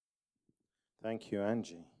Thank you,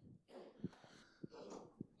 Angie.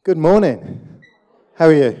 Good morning. How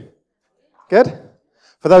are you? Good?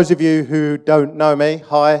 For those of you who don't know me,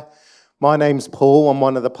 hi, my name's Paul. I'm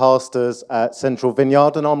one of the pastors at Central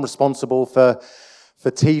Vineyard, and I'm responsible for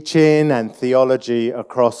teaching and theology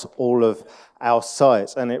across all of our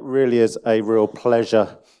sites. And it really is a real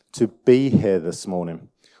pleasure to be here this morning.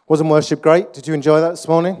 Wasn't worship great? Did you enjoy that this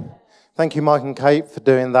morning? Thank you, Mike and Kate, for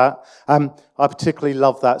doing that. I particularly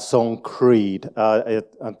love that song, Creed. I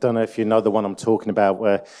don't know if you know the one I'm talking about,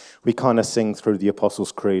 where we kind of sing through the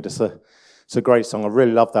Apostles' Creed. It's a great song. I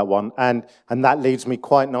really love that one. And that leads me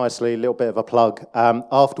quite nicely, a little bit of a plug.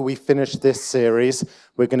 After we finish this series,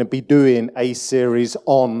 we're going to be doing a series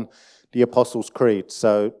on the Apostles' Creed.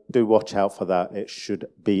 So do watch out for that. It should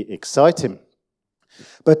be exciting.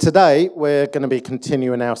 But today, we're going to be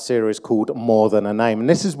continuing our series called More Than a Name. And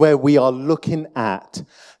this is where we are looking at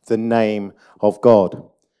the name of God.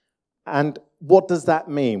 And what does that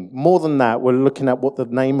mean? More than that, we're looking at what the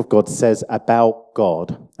name of God says about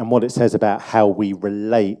God and what it says about how we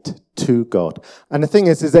relate to God. And the thing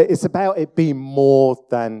is that it's about it being more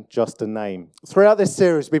than just a name. Throughout this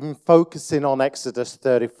series, we've been focusing on Exodus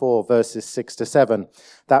 34, verses 6 to 7,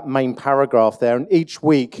 that main paragraph there. And each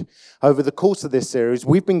week, over the course of this series,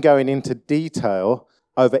 we've been going into detail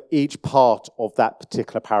over each part of that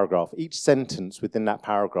particular paragraph, each sentence within that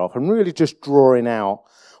paragraph, and really just drawing out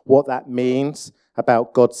what that means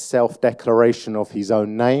about God's self-declaration of his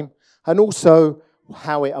own name, and also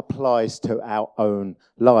how it applies to our own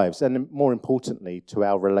lives, and more importantly, to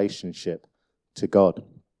our relationship to God.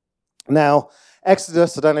 Now,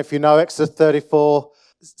 Exodus, I don't know if you know, Exodus 34,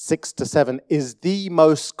 6 to 7 is the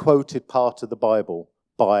most quoted part of the Bible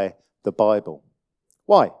by the Bible.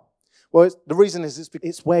 Why? Well, the reason is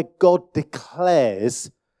it's where God declares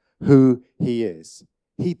who he is.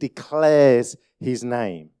 He declares his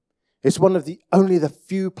name. It's one of only the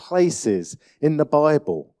few places in the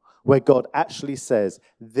Bible where God actually says,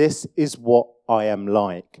 this is what I am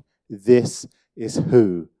like. This is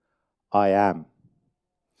who I am.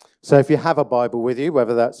 So if you have a Bible with you,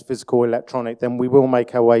 whether that's physical or electronic, then we will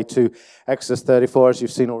make our way to Exodus 34. As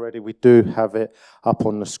you've seen already, we do have it up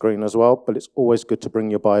on the screen as well, but it's always good to bring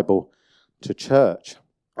your Bible to church.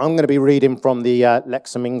 I'm going to be reading from the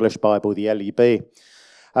Lexham English Bible, the LEB,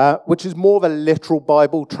 which is more of a literal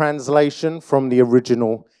Bible translation from the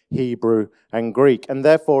original Hebrew and Greek, and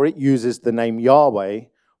therefore it uses the name Yahweh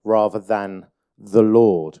rather than the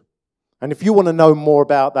Lord. And if you want to know more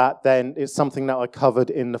about that, then it's something that I covered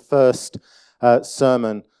in the first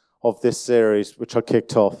sermon of this series, which I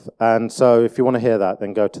kicked off. And so if you want to hear that,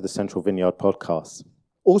 then go to the Central Vineyard podcast.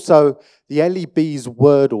 Also, the LEB's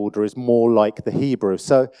word order is more like the Hebrew.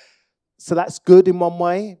 So that's good in one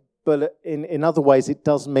way, but in other ways, it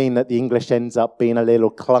does mean that the English ends up being a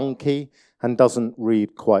little clunky and doesn't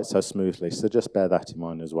read quite so smoothly. So just bear that in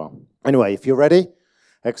mind as well. Anyway, if you're ready,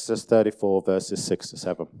 Exodus 34, verses 6 to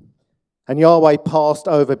 7. And Yahweh passed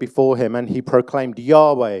over before him, and he proclaimed,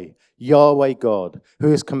 Yahweh, Yahweh God,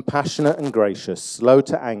 who is compassionate and gracious, slow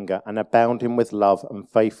to anger, and abounding with love and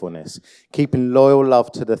faithfulness, keeping loyal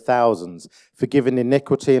love to the thousands, forgiving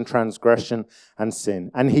iniquity and transgression and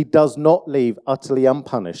sin. And he does not leave utterly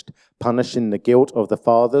unpunished, punishing the guilt of the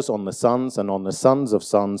fathers on the sons and on the sons of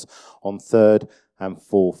sons, on third and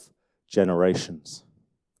fourth generations.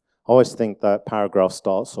 I always think that paragraph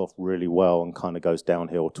starts off really well and kind of goes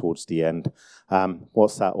downhill towards the end.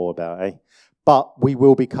 What's that all about, eh? But we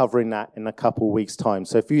will be covering that in a couple of weeks' time.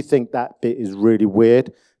 So if you think that bit is really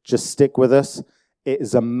weird, just stick with us. It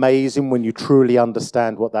is amazing when you truly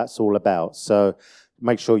understand what that's all about. So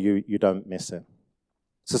make sure you don't miss it.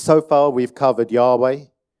 So far we've covered Yahweh,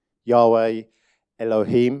 Yahweh,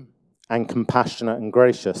 Elohim, and compassionate and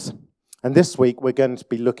gracious. And this week we're going to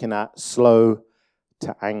be looking at slow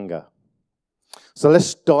to anger. So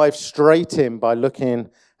let's dive straight in by looking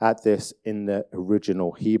at this in the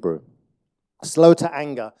original Hebrew. Slow to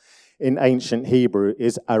anger in ancient Hebrew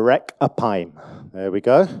is arek apim. There we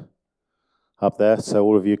go. Up there. So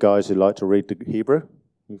all of you guys who like to read the Hebrew,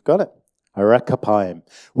 you've got it. Arek apim,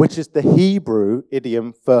 which is the Hebrew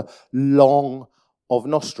idiom for long of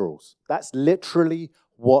nostrils. That's literally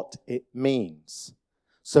what it means.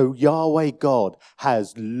 So Yahweh God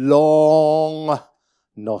has long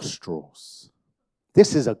nostrils.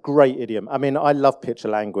 This is a great idiom. I mean, I love picture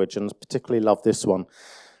language and particularly love this one.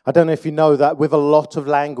 I don't know if you know that with a lot of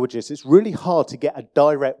languages, it's really hard to get a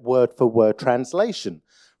direct word-for-word translation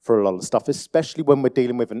for a lot of stuff, especially when we're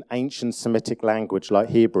dealing with an ancient Semitic language like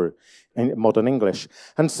Hebrew in modern English.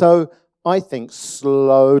 And so I think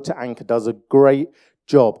slow to anger does a great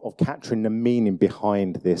job of capturing the meaning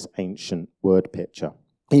behind this ancient word picture.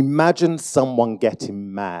 Imagine someone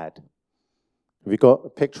getting mad. Have you got a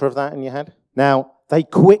picture of that in your head? Now, they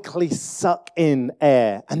quickly suck in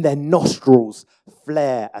air and their nostrils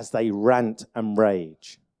flare as they rant and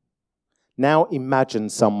rage. Now imagine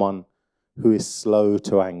someone who is slow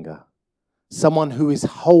to anger. Someone who is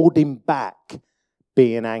holding back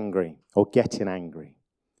being angry or getting angry.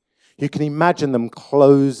 You can imagine them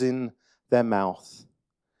closing their mouth,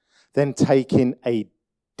 then taking a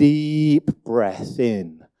deep breath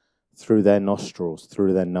in through their nostrils,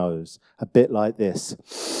 through their nose, a bit like this.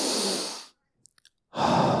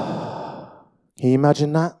 Can you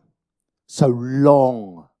imagine that? So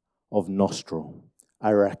long of nostril,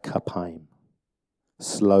 arakapaim,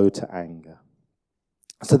 slow to anger.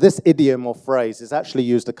 So this idiom or phrase is actually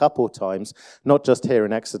used a couple of times, not just here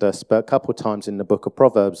in Exodus, but a couple of times in the book of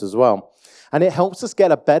Proverbs as well. And it helps us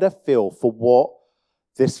get a better feel for what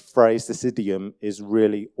this phrase, this idiom, is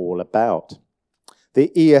really all about.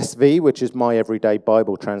 The ESV, which is my everyday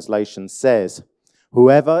Bible translation, says,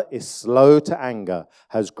 "Whoever is slow to anger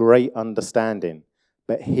has great understanding,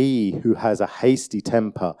 but he who has a hasty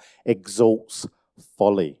temper exalts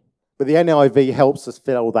folly." But the NIV helps us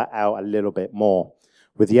fill that out a little bit more,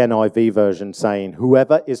 with the NIV version saying,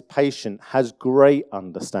 "Whoever is patient has great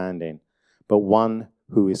understanding, but one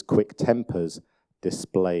who is quick-tempered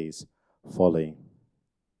displays folly."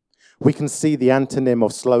 We can see the antonym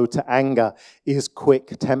of slow to anger is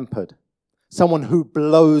quick-tempered, someone who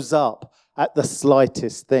blows up at the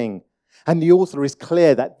slightest thing. And the author is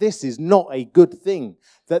clear that this is not a good thing,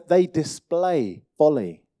 that they display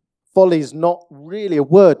folly. Folly is not really a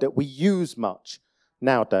word that we use much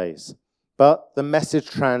nowadays, but the Message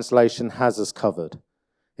translation has us covered.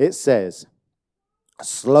 It says,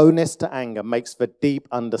 "Slowness to anger makes for deep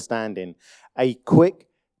understanding. A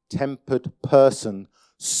quick-tempered person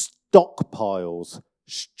stockpiles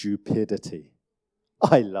stupidity."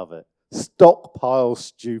 I love it. Stockpile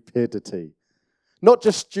stupidity. Not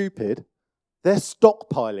just stupid, they're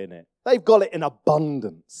stockpiling it. They've got it in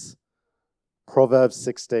abundance. Proverbs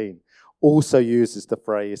 16 also uses the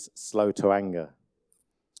phrase slow to anger.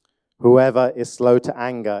 "Whoever is slow to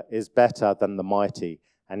anger is better than the mighty,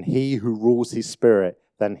 and he who rules his spirit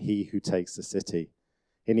than he who takes the city."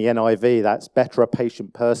 In the NIV, that's better a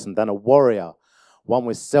patient person than a warrior, one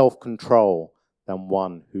with self-control than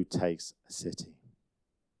one who takes a city.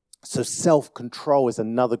 So self-control is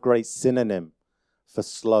another great synonym for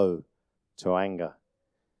slow to anger.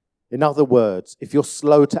 In other words, if you're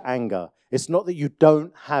slow to anger, it's not that you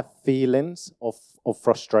don't have feelings of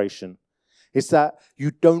frustration. It's that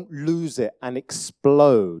you don't lose it and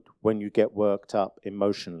explode when you get worked up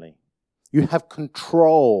emotionally. You have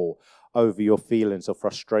control over your feelings of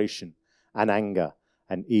frustration and anger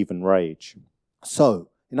and even rage. So,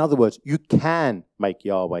 in other words, you can make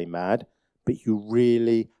Yahweh mad, but you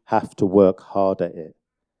really have to work hard at it,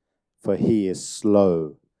 for he is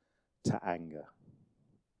slow to anger.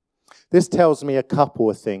 This tells me a couple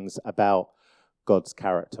of things about God's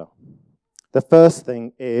character. The first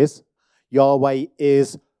thing is Yahweh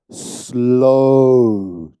is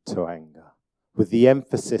slow to anger, with the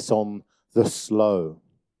emphasis on the slow.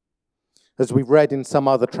 As we've read in some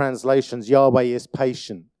other translations, Yahweh is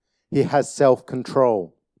patient. He has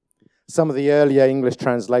self-control. Some of the earlier English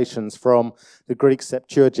translations from the Greek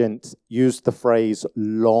Septuagint used the phrase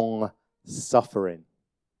long-suffering.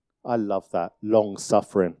 I love that,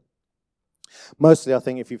 long-suffering. Mostly, I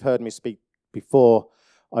think, if you've heard me speak before,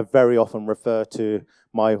 I very often refer to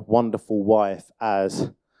my wonderful wife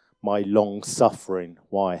as my long-suffering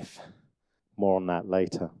wife. More on that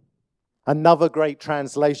later. Another great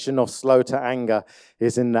translation of slow to anger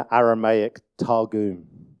is in the Aramaic Targum.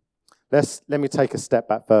 Let me take a step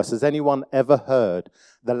back first. Has anyone ever heard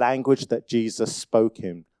the language that Jesus spoke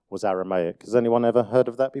in was Aramaic? Has anyone ever heard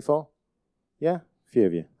of that before? Yeah? A few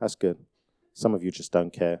of you. That's good. Some of you just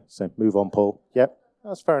don't care. So move on, Paul. Yep,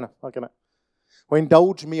 that's fair enough. I get it. Well,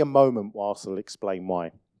 indulge me a moment whilst I'll explain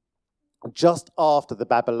why. Just after the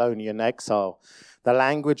Babylonian exile, the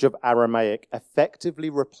language of Aramaic effectively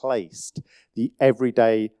replaced the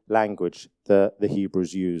everyday language that the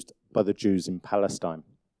Hebrews used by the Jews in Palestine.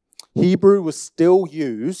 Hebrew was still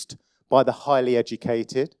used by the highly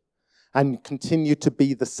educated and continued to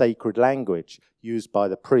be the sacred language used by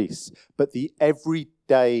the priests, but the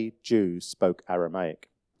everyday Jews spoke Aramaic.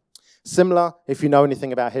 Similar, if you know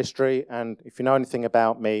anything about history, and if you know anything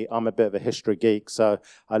about me, I'm a bit of a history geek, so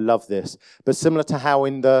I love this. But similar to how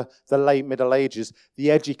in the late Middle Ages, the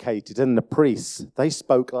educated and the priests, they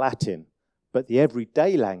spoke Latin, but the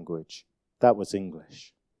everyday language, that was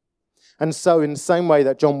English. And so in the same way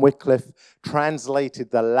that John Wycliffe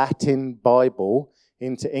translated the Latin Bible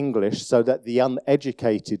into English so that the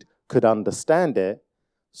uneducated could understand it,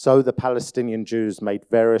 so the Palestinian Jews made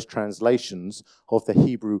various translations of the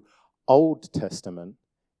Hebrew Old Testament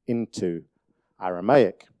into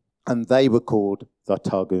Aramaic, and they were called the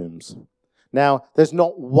Targums. Now, there's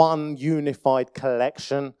not one unified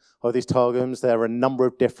collection of these Targums. There are a number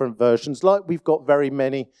of different versions, like we've got very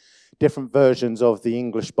many different versions of the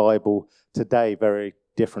English Bible today, very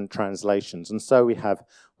different translations, and so we have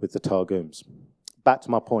with the Targums. Back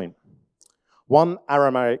to my point. One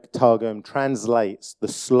Aramaic Targum translates the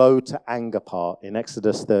slow to anger part in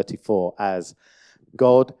Exodus 34 as,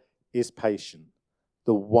 God is patient,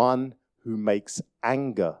 the one who makes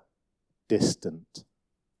anger distant.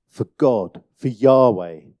 For God, for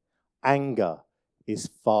Yahweh, anger is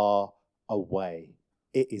far away.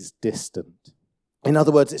 It is distant. In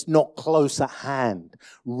other words, it's not close at hand,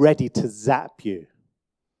 ready to zap you.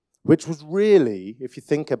 Which was really, if you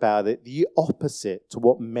think about it, the opposite to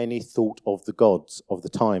what many thought of the gods of the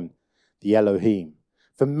time, the Elohim.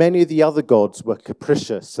 For many of the other gods were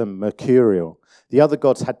capricious and mercurial. The other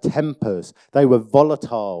gods had tempers. They were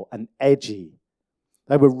volatile and edgy.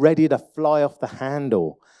 They were ready to fly off the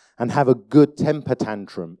handle and have a good temper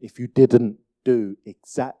tantrum if you didn't do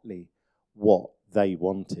exactly what they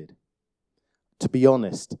wanted. To be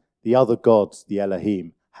honest, the other gods, the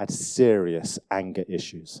Elohim, had serious anger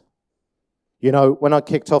issues. You know, when I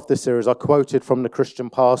kicked off this series, I quoted from the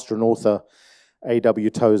Christian pastor and author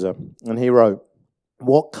A.W. Tozer, and he wrote,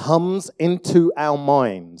 "What comes into our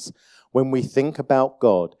minds when we think about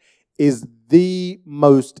God is the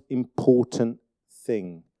most important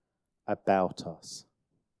thing about us."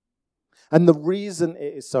 And the reason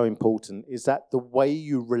it is so important is that the way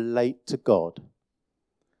you relate to God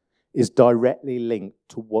is directly linked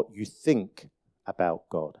to what you think about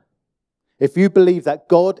God. If you believe that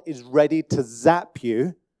God is ready to zap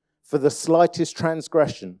you for the slightest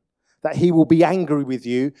transgression, that he will be angry with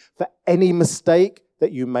you for any mistake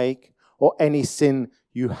that you make or any sin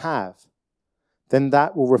you have, then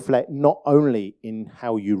that will reflect not only in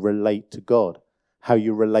how you relate to God, how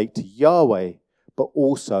you relate to Yahweh, but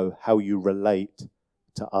also how you relate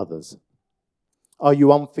to others. Are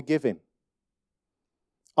you unforgiving?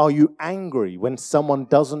 Are you angry when someone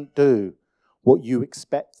doesn't do what you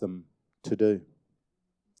expect them to do?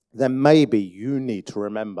 Then maybe you need to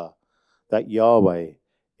remember that Yahweh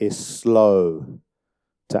is slow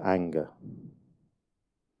to anger.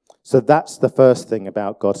 So that's the first thing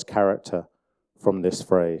about God's character from this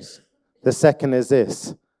phrase. The second is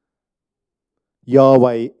this: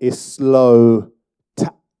 Yahweh is slow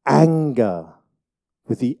to anger,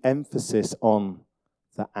 with the emphasis on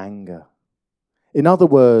the anger. In other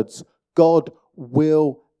words, God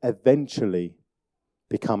will eventually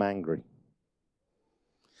become angry.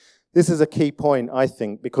 This is a key point, I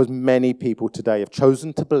think, because many people today have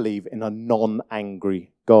chosen to believe in a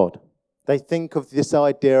non-angry God. They think of this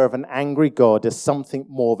idea of an angry God as something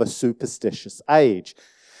more of a superstitious age.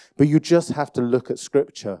 But you just have to look at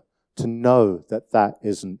Scripture to know that that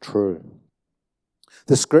isn't true.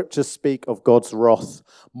 The Scriptures speak of God's wrath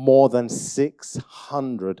more than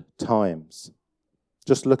 600 times.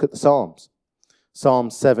 Just look at the Psalms. Psalm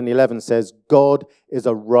 7:11 says, God is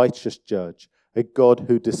a righteous judge, a God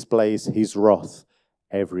who displays his wrath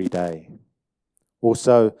every day.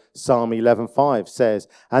 Also, Psalm 11:5 says,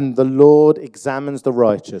 and the Lord examines the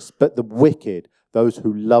righteous, but the wicked, those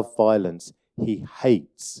who love violence, he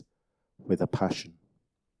hates with a passion.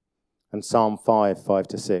 And Psalm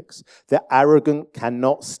 5:5-6, the arrogant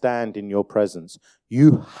cannot stand in your presence.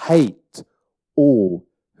 You hate all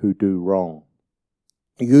who do wrong.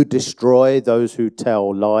 You destroy those who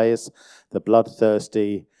tell lies, the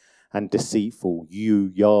bloodthirsty and deceitful.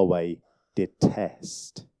 You, Yahweh,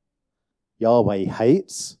 detest. Yahweh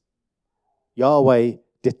hates. Yahweh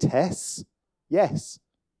detests. Yes,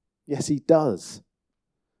 he does.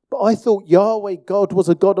 But I thought Yahweh, God, was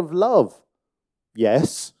a God of love.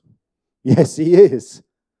 Yes, he is.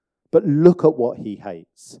 But look at what he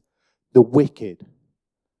hates. The wicked,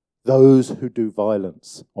 those who do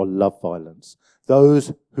violence or love violence,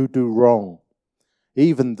 those who do wrong,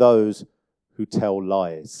 even those who tell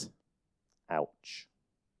lies. Ouch.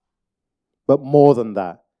 But more than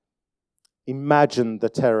that, imagine the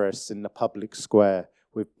terrorists in the public square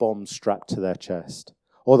with bombs strapped to their chest,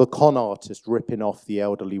 or the con artist ripping off the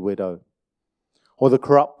elderly widow, or the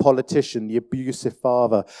corrupt politician, the abusive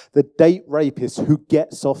father, the date rapist who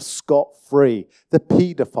gets off scot-free, the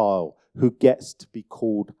paedophile who gets to be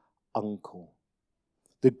called uncle,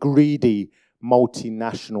 the greedy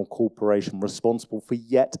multinational corporation responsible for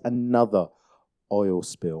yet another oil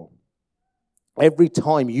spill. Every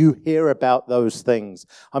time you hear about those things,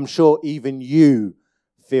 I'm sure even you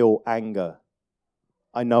feel anger.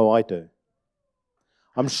 I know I do.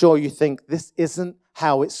 I'm sure you think this isn't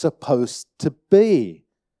how it's supposed to be.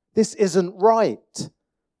 This isn't right.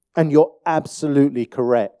 And you're absolutely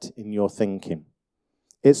correct in your thinking.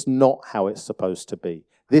 It's not how it's supposed to be.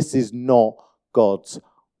 This is not God's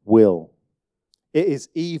will. It is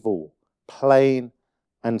evil, plain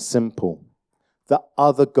and simple. The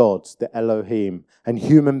other gods, the Elohim, and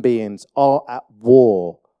human beings are at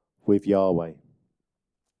war with Yahweh.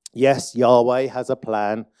 Yes, Yahweh has a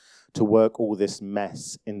plan to work all this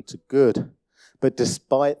mess into good. But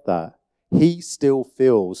despite that, he still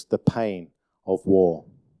feels the pain of war.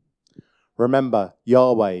 Remember,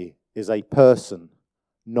 Yahweh is a person,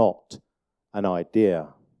 not an idea.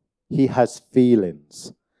 He has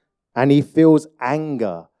feelings, and he feels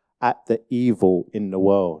anger at the evil in the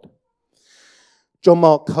world. John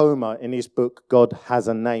Mark Comer, in his book, God Has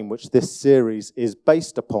a Name, which this series is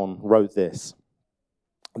based upon, wrote this: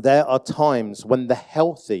 there are times when the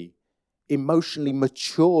healthy, emotionally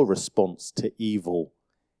mature response to evil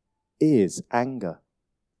is anger.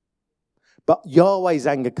 But Yahweh's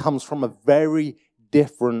anger comes from a very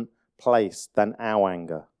different place than our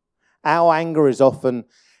anger. Our anger is often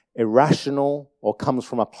irrational or comes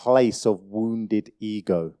from a place of wounded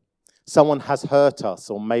ego. Someone has hurt us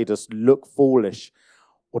or made us look foolish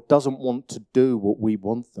or doesn't want to do what we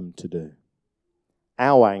want them to do.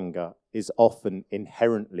 Our anger is often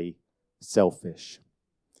inherently selfish.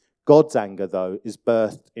 God's anger, though, is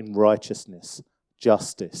birthed in righteousness,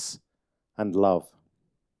 justice, and love.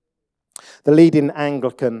 The leading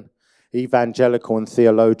Anglican evangelical and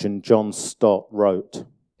theologian John Stott wrote,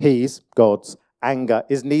 his, God's, anger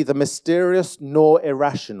is neither mysterious nor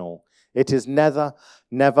irrational. It is never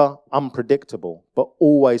unpredictable, but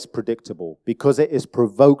always predictable, because it is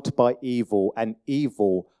provoked by evil and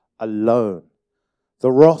evil alone.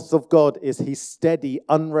 The wrath of God is his steady,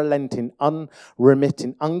 unrelenting,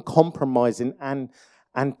 unremitting, uncompromising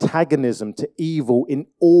antagonism to evil in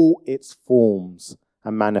all its forms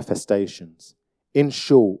and manifestations. In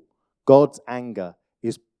short, God's anger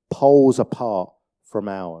is poles apart from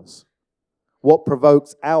ours. What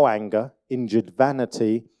provokes our anger, injured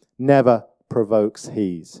vanity, never provokes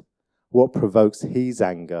his. What provokes his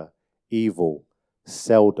anger, evil,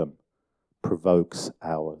 seldom provokes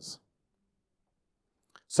ours.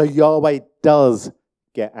 So Yahweh does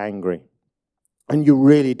get angry. And you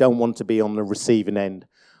really don't want to be on the receiving end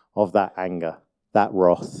of that anger, that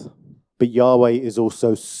wrath. But Yahweh is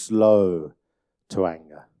also slow to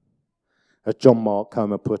anger. As John Mark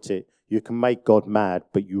Comer put it, you can make God mad,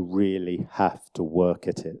 but you really have to work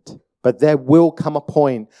at it. But there will come a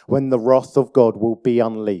point when the wrath of God will be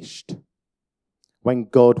unleashed, when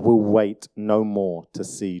God will wait no more to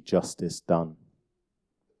see justice done.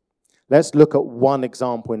 Let's look at one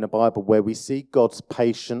example in the Bible where we see God's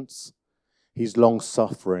patience, his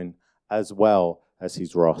long-suffering, as well as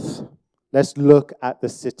his wrath. Let's look at the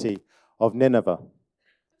city of Nineveh.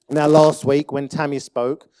 Now, last week when Tammy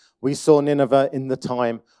spoke, we saw Nineveh in the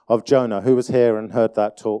time of Jonah. Who was here and heard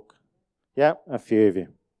that talk? Yeah, a few of you.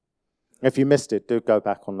 If you missed it, do go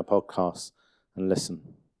back on the podcast and listen.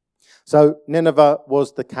 So Nineveh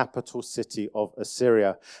was the capital city of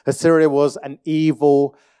Assyria. Assyria was an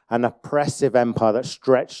evil and oppressive empire that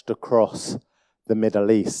stretched across the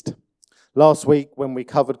Middle East. Last week, when we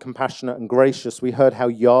covered compassionate and gracious, we heard how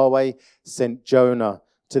Yahweh sent Jonah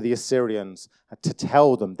to the Assyrians to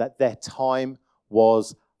tell them that their time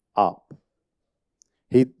was up.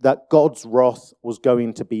 That God's wrath was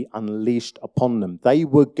going to be unleashed upon them. They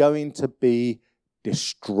were going to be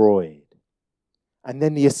destroyed. And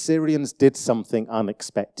then the Assyrians did something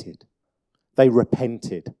unexpected. They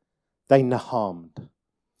repented. They nahamed.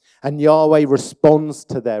 And Yahweh responds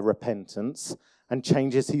to their repentance and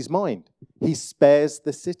changes his mind. He spares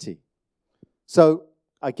the city. So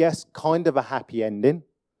I guess kind of a happy ending.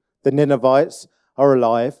 The Ninevites are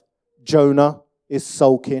alive. Jonah is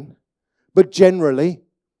sulking. But generally,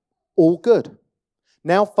 all good.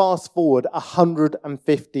 Now fast forward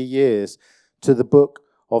 150 years to the book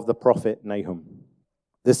of the prophet Nahum.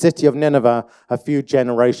 The city of Nineveh, a few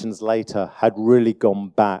generations later, had really gone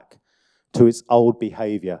back to its old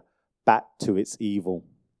behavior, back to its evil.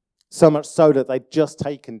 So much so that they'd just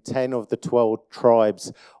taken 10 of the 12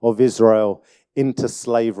 tribes of Israel into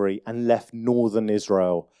slavery and left northern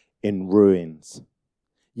Israel in ruins.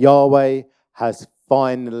 Yahweh has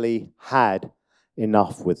finally had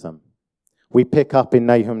enough with them. We pick up in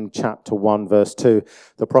Nahum chapter 1, verse 2.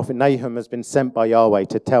 The prophet Nahum has been sent by Yahweh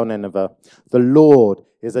to tell Nineveh, the Lord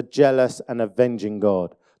is a jealous and avenging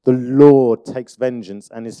God. The Lord takes vengeance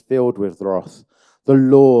and is filled with wrath. The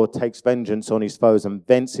Lord takes vengeance on his foes and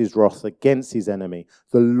vents his wrath against his enemy.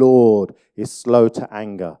 The Lord is slow to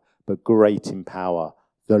anger, but great in power.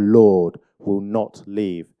 The Lord will not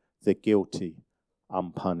leave the guilty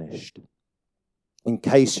unpunished. In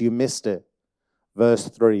case you missed it, verse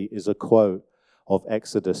 3 is a quote of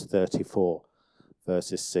Exodus 34,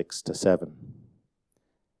 verses 6 to 7.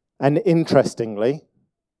 And interestingly,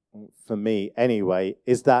 for me anyway,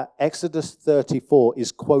 is that Exodus 34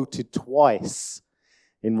 is quoted twice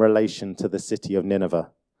in relation to the city of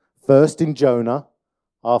Nineveh. First in Jonah,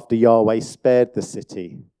 after Yahweh spared the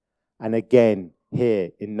city, and again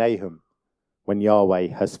here in Nahum, when Yahweh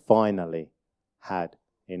has finally had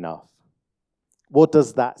enough. What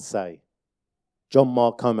does that say? John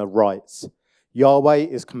Mark Comer writes, Yahweh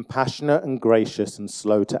is compassionate and gracious and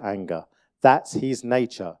slow to anger. That's his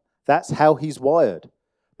nature. That's how he's wired.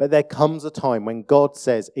 But there comes a time when God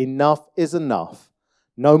says, enough is enough.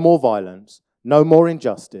 No more violence, no more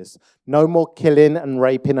injustice, no more killing and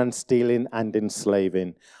raping and stealing and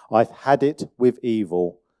enslaving. I've had it with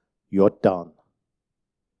evil. You're done.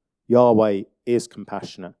 Yahweh is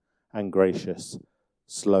compassionate and gracious,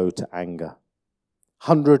 slow to anger.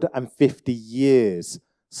 150 years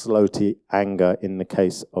slow to anger in the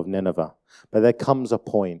case of Nineveh. But there comes a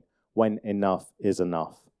point when enough is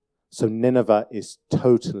enough. So Nineveh is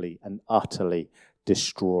totally and utterly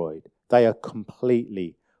destroyed. They are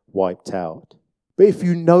completely wiped out. But if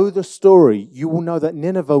you know the story, you will know that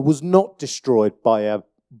Nineveh was not destroyed by a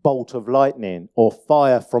bolt of lightning or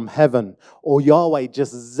fire from heaven or Yahweh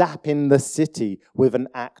just zapping the city with an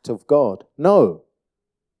act of God. No.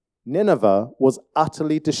 Nineveh was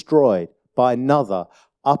utterly destroyed by another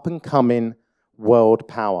up-and-coming world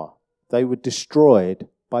power. They were destroyed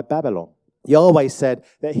by Babylon. Yahweh said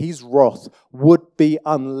that his wrath would be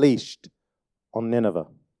unleashed on Nineveh.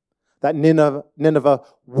 That Nineveh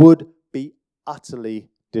would be utterly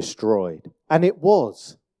destroyed. And it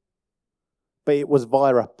was. But it was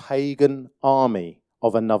via a pagan army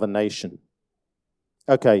of another nation.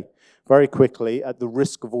 Okay, very quickly, at the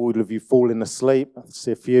risk of all of you falling asleep, I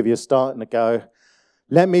see a few of you starting to go,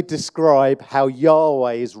 let me describe how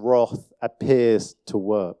Yahweh's wrath appears to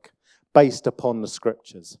work based upon the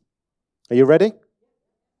scriptures. Are you ready?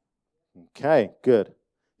 Okay, good.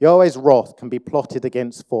 Yahweh's wrath can be plotted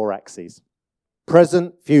against 4 axes: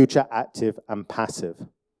 present, future, active, and passive.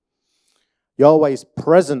 Yahweh's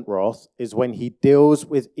present wrath is when he deals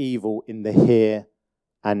with evil in the here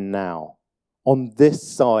and now, on this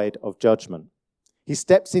side of judgment. He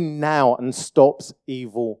steps in now and stops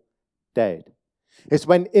evil dead. It's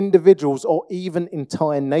when individuals or even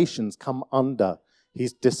entire nations come under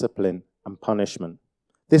his discipline and punishment.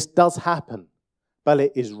 This does happen, but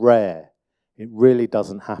it is rare. It really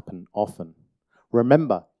doesn't happen often.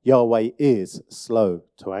 Remember, Yahweh is slow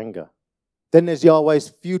to anger. Then there's Yahweh's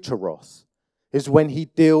future wrath, is when he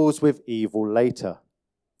deals with evil later.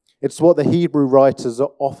 It's what the Hebrew writers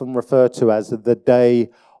often refer to as the day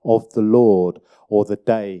of the Lord or the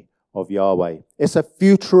day of Yahweh. It's a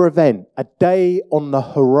future event, a day on the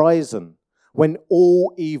horizon when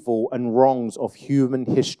all evil and wrongs of human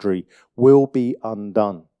history will be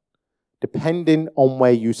undone. Depending on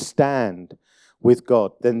where you stand with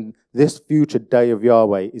God, then this future day of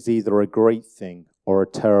Yahweh is either a great thing or a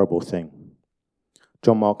terrible thing.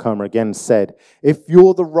 John Mark Comer again said, if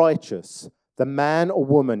you're the righteous, the man or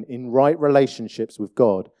woman in right relationships with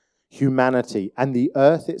God, humanity, and the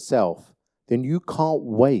earth itself, then you can't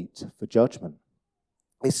wait for judgment,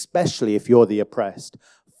 especially if you're the oppressed.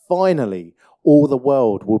 Finally, all the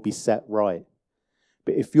world will be set right.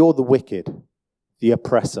 But if you're the wicked, the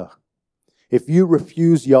oppressor, if you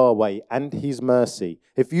refuse Yahweh and his mercy,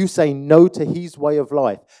 if you say no to his way of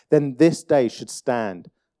life, then this day should stand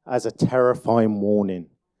as a terrifying warning,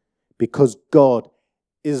 because God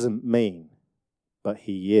isn't mean, but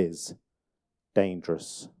he is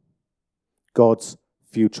dangerous. God's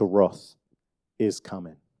future wrath is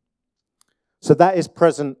coming. So that is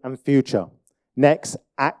present and future. Next,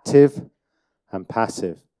 active and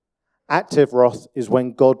passive. Active wrath is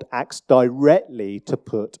when God acts directly to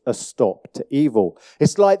put a stop to evil.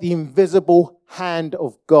 It's like the invisible hand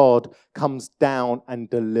of God comes down and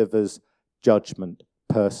delivers judgment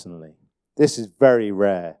personally. This is very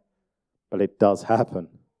rare, but it does happen.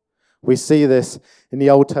 We see this in the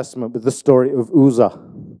Old Testament with the story of Uzzah.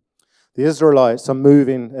 The Israelites are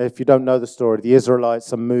moving, if you don't know the story, the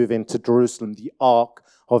Israelites are moving to Jerusalem, the Ark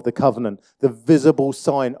of the Covenant, the visible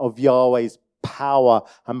sign of Yahweh's power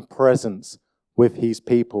and presence with his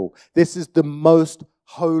people. This is the most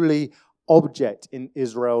holy object in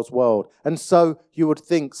Israel's world. And so you would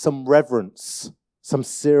think some reverence, some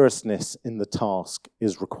seriousness in the task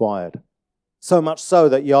is required. So much so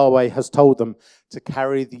that Yahweh has told them to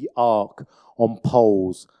carry the ark on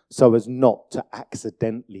poles so as not to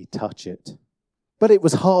accidentally touch it. But it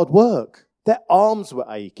was hard work. Their arms were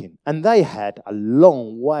aching and they had a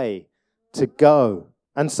long way to go.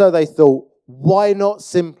 And so they thought, why not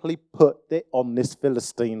simply put it on this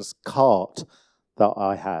Philistine's cart that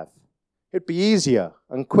I have? It'd be easier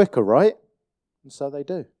and quicker, right? And so they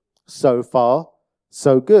do. So far,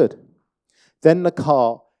 so good. Then the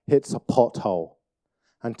cart hits a pothole.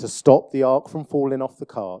 And to stop the ark from falling off the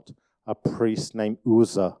cart, a priest named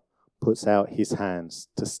Uzzah puts out his hands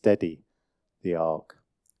to steady the ark.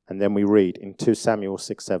 And then we read in 2 Samuel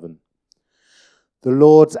 6:7. The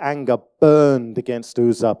Lord's anger burned against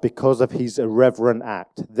Uzzah because of his irreverent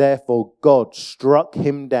act. Therefore God struck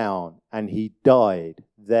him down and he died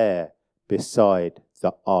there beside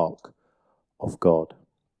the ark of God.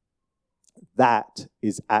 That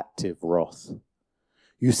is active wrath.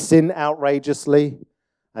 You sin outrageously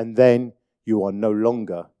and then you are no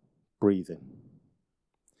longer breathing.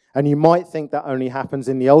 And you might think that only happens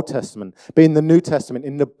in the Old Testament, but in the New Testament,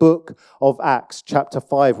 in the book of Acts, chapter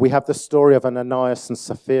 5, we have the story of Ananias and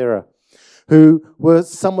Sapphira, who were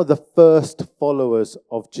some of the first followers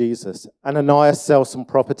of Jesus. Ananias sells some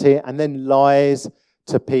property and then lies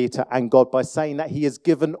to Peter and God by saying that he has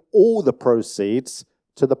given all the proceeds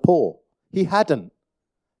to the poor. He hadn't.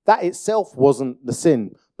 That itself wasn't the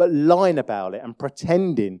sin, but lying about it and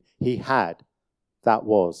pretending he had, that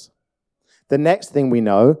was. The next thing we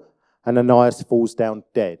know, Ananias falls down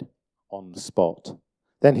dead on the spot.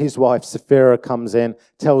 Then his wife Sapphira comes in,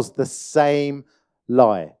 tells the same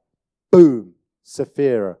lie. Boom,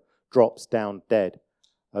 Sapphira drops down dead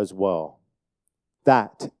as well.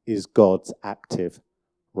 That is God's active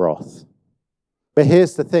wrath. But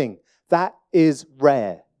here's the thing, that is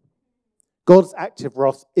rare. God's active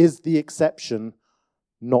wrath is the exception,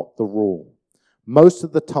 not the rule. Most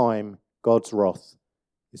of the time, God's wrath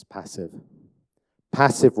is passive.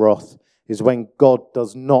 Passive wrath is when God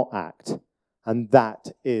does not act, and that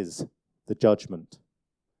is the judgment.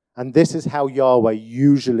 And this is how Yahweh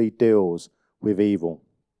usually deals with evil.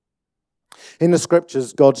 In the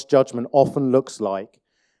scriptures, God's judgment often looks like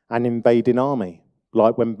an invading army,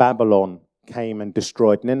 like when Babylon came and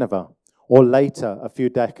destroyed Nineveh, or later, a few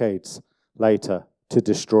decades later, to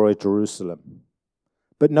destroy Jerusalem.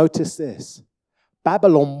 But notice this,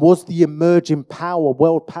 Babylon was the emerging power,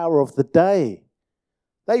 world power of the day.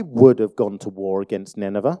 They would have gone to war against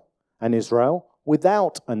Nineveh and Israel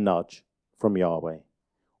without a nudge from Yahweh.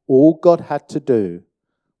 All God had to do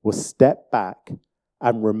was step back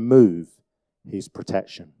and remove his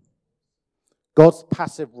protection. God's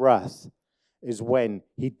passive wrath is when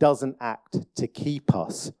he doesn't act to keep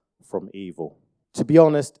us from evil. To be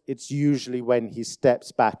honest, it's usually when he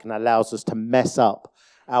steps back and allows us to mess up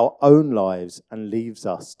our own lives and leaves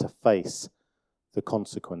us to face the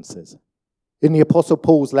consequences. In the Apostle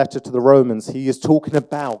Paul's letter to the Romans, he is talking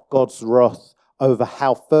about God's wrath over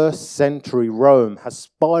how first century Rome has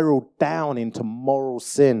spiraled down into moral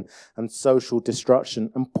sin and social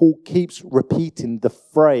destruction. And Paul keeps repeating the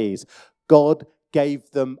phrase, God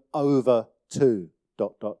gave them over to ...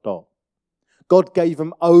 God gave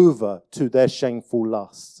them over to their shameful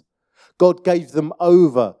lusts. God gave them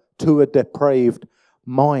over to a depraved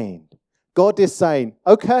mind. God is saying,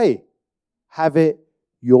 okay, have it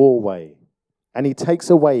your way. And he takes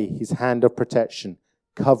away his hand of protection,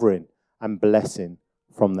 covering and blessing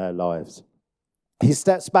from their lives. He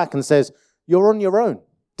steps back and says, you're on your own.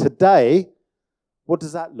 Today, what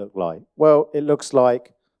does that look like? Well, it looks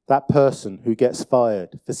like that person who gets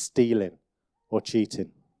fired for stealing or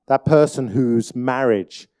cheating. That person whose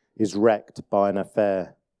marriage is wrecked by an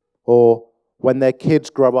affair. Or when their kids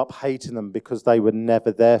grow up hating them because they were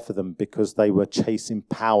never there for them, because they were chasing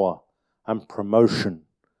power and promotion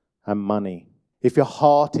and money. If your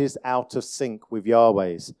heart is out of sync with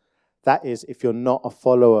Yahweh's, that is, if you're not a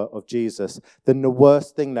follower of Jesus, then the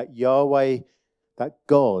worst thing that that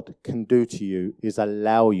God can do to you is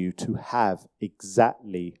allow you to have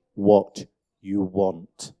exactly what you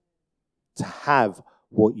want. To have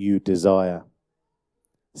what you desire.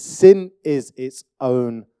 Sin is its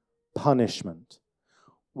own punishment.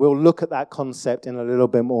 We'll look at that concept in a little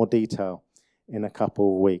bit more detail in a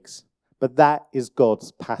couple of weeks. But that is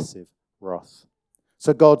God's passive wrath.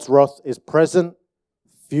 So God's wrath is present,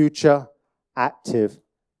 future, active,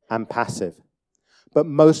 and passive. But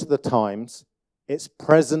most of the times, it's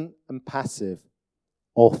present and passive,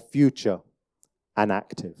 or future and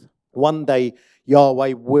active. One day,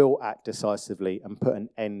 Yahweh will act decisively and put an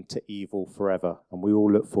end to evil forever, and we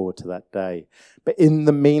all look forward to that day. But in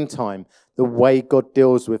the meantime, the way God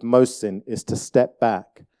deals with most sin is to step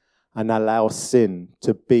back and allow sin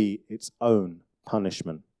to be its own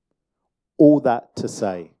punishment. All that to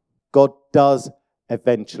say, God does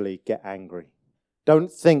eventually get angry.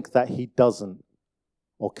 Don't think that he doesn't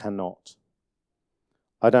or cannot.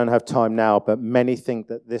 I don't have time now, but many think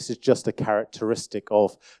that this is just a characteristic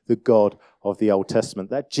of the God of the Old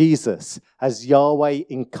Testament, that Jesus, as Yahweh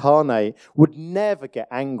incarnate, would never get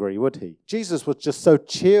angry, would he? Jesus was just so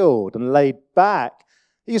chilled and laid back.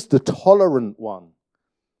 He's the tolerant one.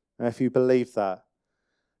 And if you believe that,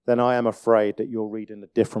 then I am afraid that you're reading a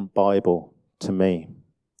different Bible to me,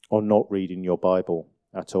 or not reading your Bible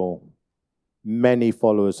at all. Many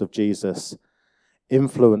followers of Jesus,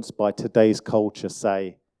 influenced by today's culture,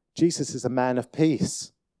 say, Jesus is a man of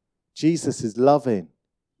peace. Jesus is loving.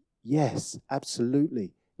 Yes,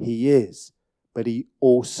 absolutely, he is. But he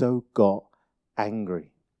also got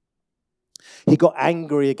angry. He got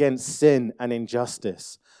angry against sin and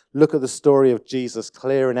injustice. Look at the story of Jesus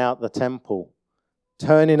clearing out the temple,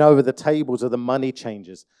 turning over the tables of the money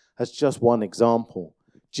changers as just one example.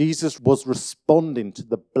 Jesus was responding to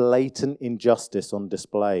the blatant injustice on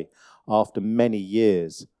display after many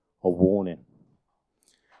years of warning.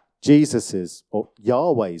 Jesus's, or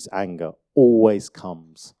Yahweh's anger always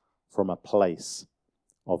comes from a place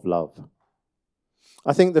of love.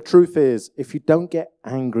 I think the truth is, if you don't get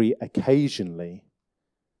angry occasionally,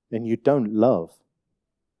 then you don't love.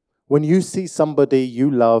 When you see somebody you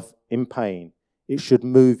love in pain, it should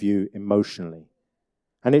move you emotionally.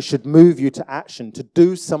 And it should move you to action, to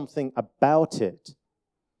do something about it.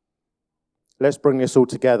 Let's bring this all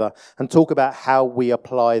together and talk about how we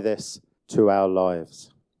apply this to our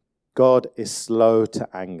lives. God is slow to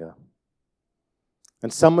anger.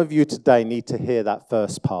 And some of you today need to hear that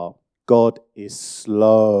first part. God is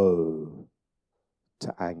slow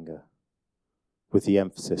to anger, with the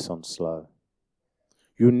emphasis on slow.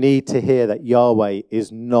 You need to hear that Yahweh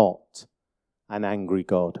is not an angry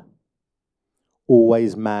God,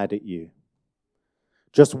 always mad at you,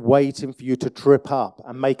 just waiting for you to trip up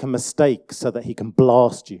and make a mistake so that he can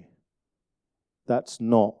blast you. That's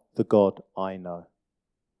not the God I know,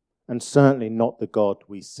 and certainly not the God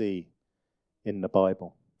we see in the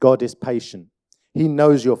Bible. God is patient. He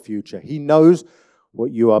knows your future. He knows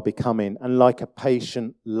what you are becoming, and like a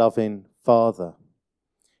patient, loving father,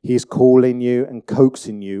 he is calling you and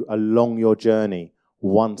coaxing you along your journey,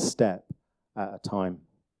 one step at a time,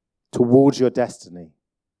 towards your destiny.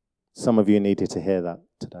 Some of you needed to hear that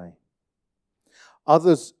today.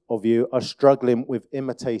 Others of you are struggling with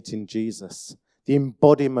imitating Jesus, the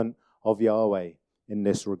embodiment of Yahweh in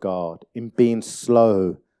this regard, in being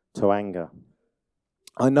slow to anger.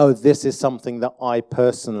 I know this is something that I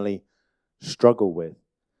personally struggle with.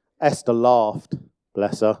 Esther laughed,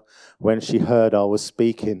 bless her, when she heard I was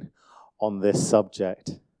speaking on this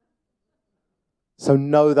subject. So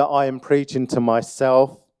know that I am preaching to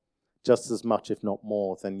myself just as much, if not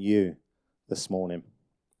more, than you this morning.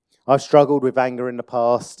 I've struggled with anger in the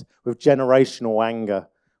past, with generational anger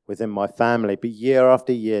within my family, but year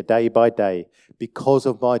after year, day by day, because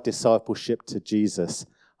of my discipleship to Jesus,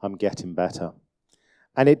 I'm getting better.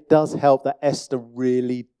 And it does help that Esther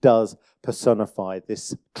really does personify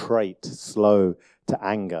this trait, slow to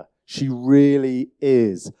anger. She really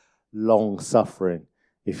is long-suffering.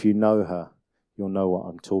 If you know her, you'll know what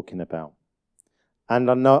I'm talking about. And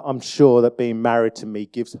I'm sure that being married to me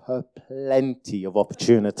gives her plenty of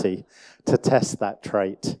opportunity to test that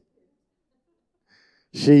trait.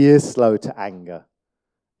 She is slow to anger,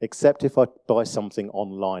 except if I buy something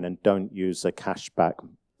online and don't use a cashback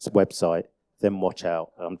website, then watch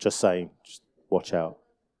out. I'm just saying, just watch out.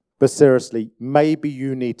 But seriously, maybe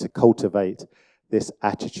you need to cultivate this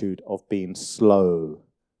attitude of being slow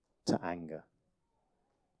to anger.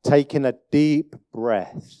 Taking a deep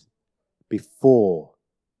breath before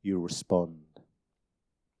you respond.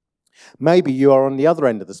 Maybe you are on the other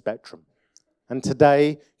end of the spectrum, and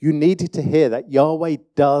today you needed to hear that Yahweh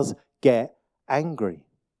does get angry,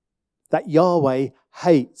 that Yahweh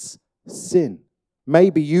hates sin.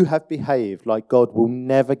 Maybe you have behaved like God will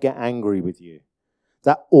never get angry with you,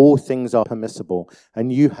 that all things are permissible,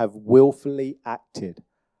 and you have willfully acted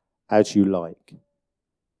as you like.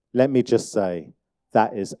 Let me just say,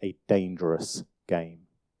 that is a dangerous game.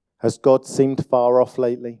 Has God seemed far off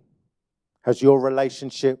lately? Has your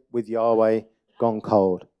relationship with Yahweh gone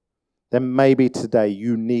cold? Then maybe today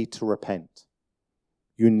you need to repent.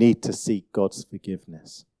 You need to seek God's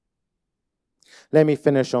forgiveness. Let me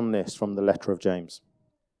finish on this from the letter of James.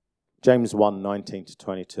 James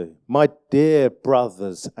 1:19-22. My dear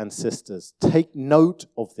brothers and sisters, take note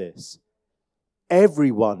of this.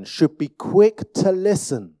 Everyone should be quick to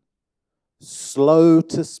listen, slow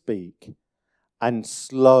to speak, and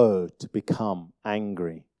slow to become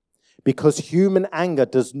angry, because human anger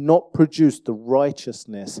does not produce the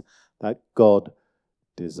righteousness that God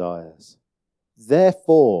desires.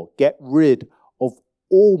 Therefore, get rid of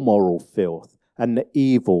all moral filth and the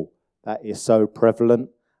evil that is so prevalent,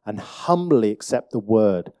 and humbly accept the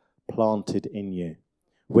word planted in you,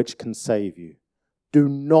 which can save you. Do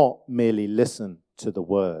not merely listen to the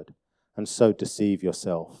word and so deceive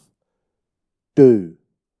yourself. Do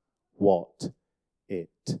what it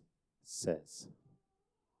says.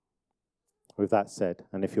 With that said,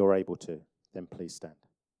 and if you're able to, then please stand.